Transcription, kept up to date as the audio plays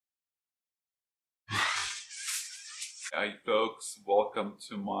Hi folks, welcome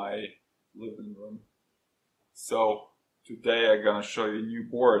to my living room. So today I'm gonna show you a new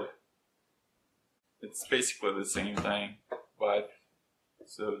board. It's basically the same thing, but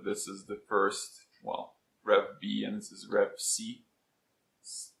so this is the first, well, Rev B and this is Rev C.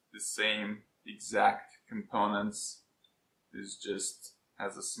 It's the same exact components. This just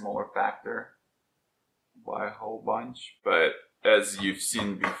has a smaller factor by a whole bunch, but as you've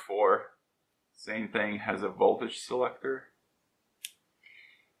seen before, same thing, has a voltage selector,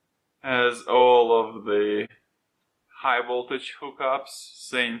 has all of the high voltage hookups,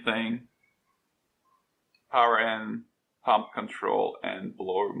 same thing, power in, pump control and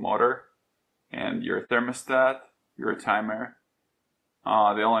blower motor, and your thermostat, your timer.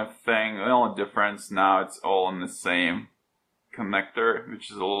 The only difference now, it's all in the same connector,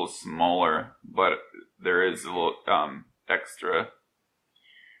 which is a little smaller, but there is a little extra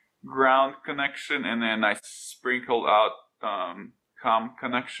ground connection, and then I sprinkled out COM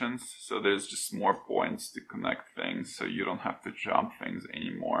connections, so there's just more points to connect things, so you don't have to jump things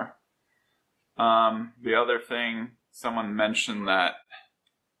anymore. The other thing, someone mentioned that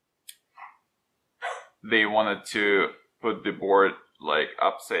they wanted to put the board like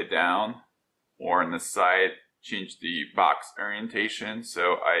upside down or on the side, change the box orientation,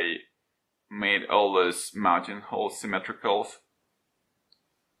 so I made all those mounting holes symmetrical.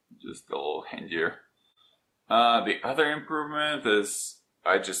 Just a little handier. The other improvement is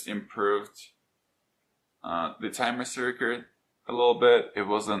I just improved the timer circuit a little bit. It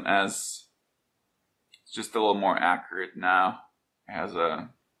wasn't as, it's just a little more accurate now. It has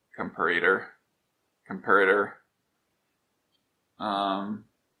a comparator.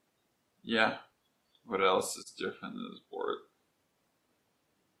 Yeah. What else is different in this board?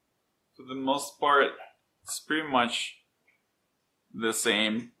 For the most part, it's pretty much the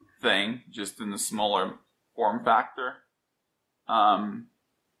same thing, just in a smaller form factor. And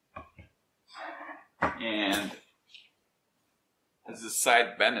as a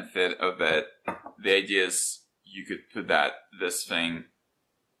side benefit of it, the idea is you could put this thing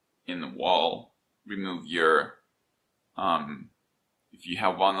in the wall, remove your, if you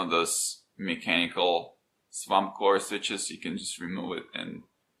have one of those mechanical swamp chlor switches, you can just remove it and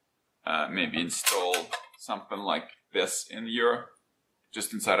maybe install something like this in your,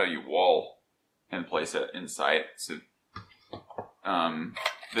 just inside of your wall and place it inside. So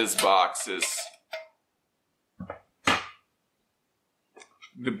this box is,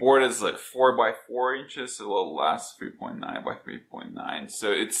 the board is like 4 by 4 inches, a little less, 3.9 by 3.9.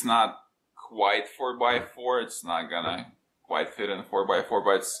 So it's not quite 4 by 4. It's not gonna quite fit in 4 by 4,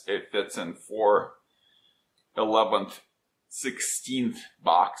 but it fits in 4/11/16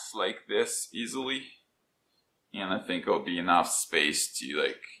 box like this easily. And I think it'll be enough space to,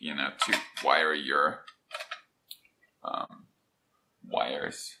 like, you know, to wire your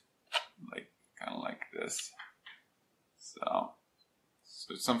wires, like, kind of like this. So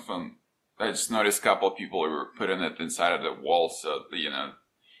something, I just noticed a couple of people were putting it inside of the wall, so, you know,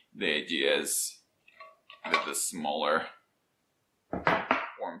 the idea is that the smaller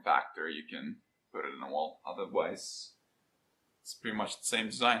form factor, you can put it in the wall. Otherwise, it's pretty much the same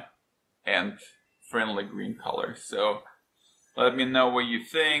design. And friendly green color. So let me know what you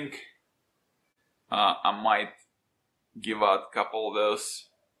think. I might give out a couple of those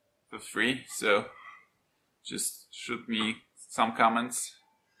for free, so just shoot me some comments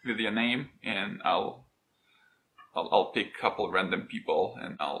with your name and I'll pick a couple random people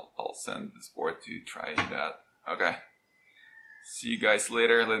and I'll send this board to try it out. Okay, see you guys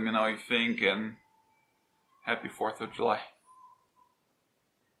later. Let me know what you think and happy 4th of July.